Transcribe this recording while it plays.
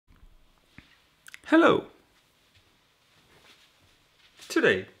Hello!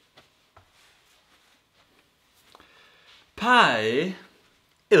 Today, pi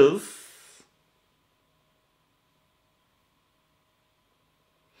is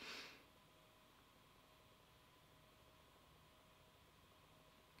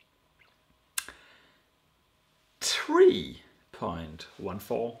three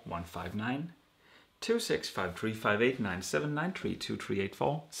 14159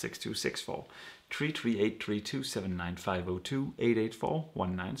 265358979323846264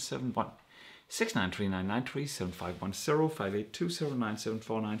 33832795028841971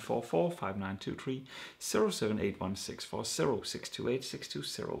 6939937510582097494459230781640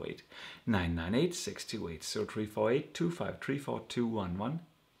 6281640 99862803482534211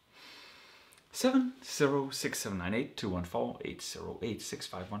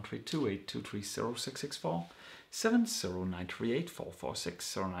 7067982148086513282306640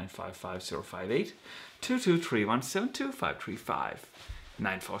 709384460955058 223172535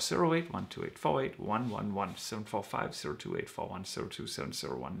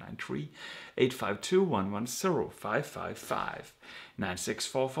 940812848111745028410270193 852110555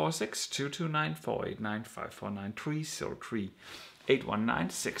 964462294895493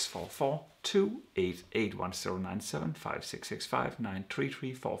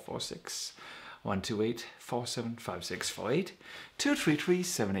 819-644-288-1097-5665-933-446 128-475648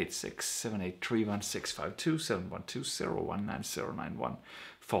 233-786-783-16527-120-19091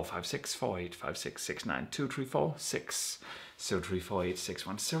 456-485669-234-6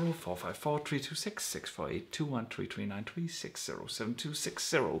 0348610 454-326-648-213393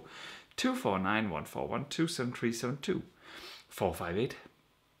 607260 249-141-27372 458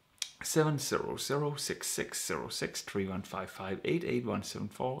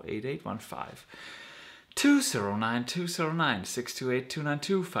 700-6606-3155-88-174-8815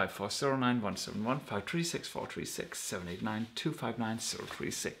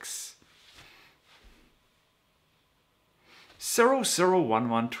 209-209-628-292-5409171-536-436-789-259-036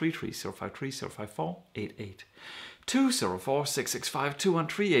 001133053-053-054-88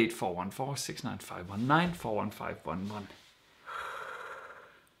 204-665-2138-414-69519-41511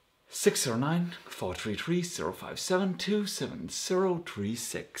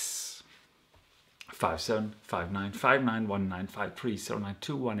 609-433-057-27036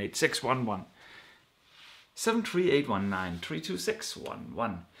 5759591953-092-18611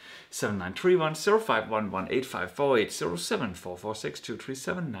 73819-32611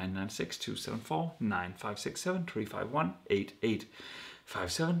 793-105-18548-07-446-237-996-274-9567-351-88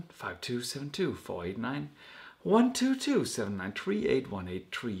 57-5272-489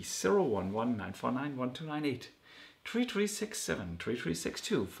 122-793-8183-011-949-1298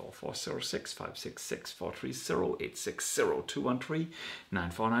 3367-336-24446-566-430-860-213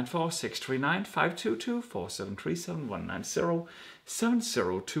 9494-639-522-473-7190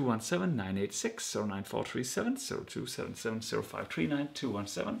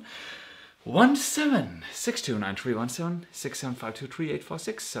 70217-986-09437-0277-0539-217 17-629-317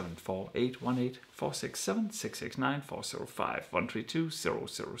 67523-846 74818 467 669 405 132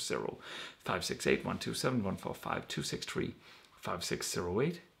 000 568 127 145 263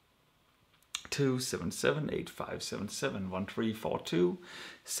 5608 277 8577 1342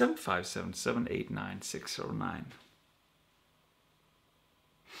 7577 89609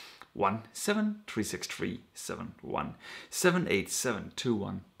 1736371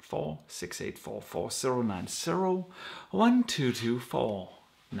 78721 6844090 1224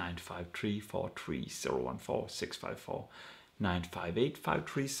 95343 014 654 958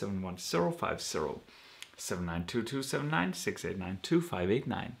 5371050 792279 689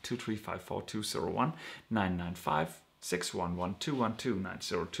 2589 2354201 995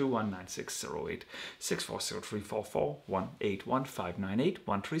 611212902196008 6403441811598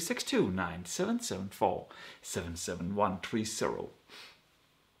 1362 9774 77130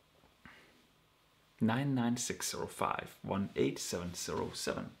 99605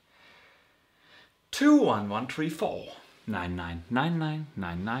 18707 21134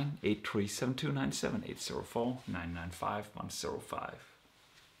 9999 837297 804 995 105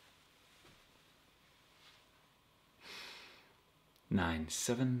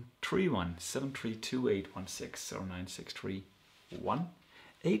 973173281609631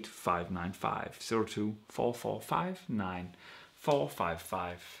 8595 02445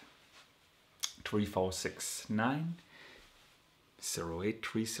 9455 3469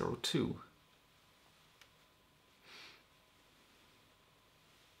 08302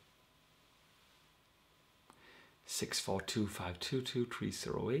 702-793-160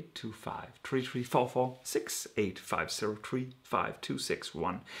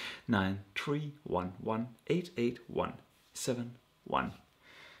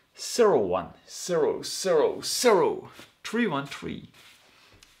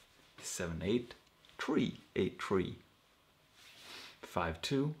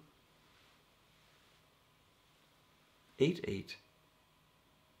 78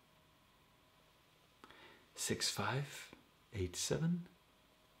 6587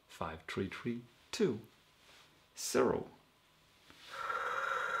 5332 0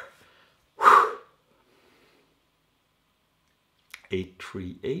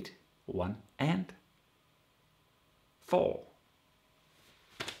 838 1 and 4.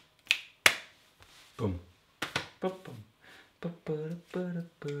 Boom. Boom.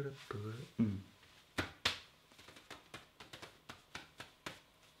 Boom.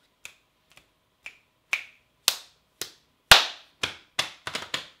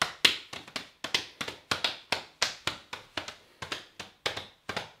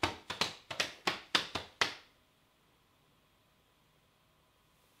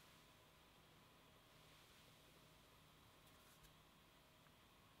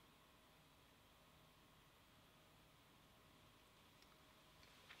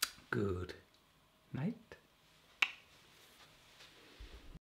 Good night.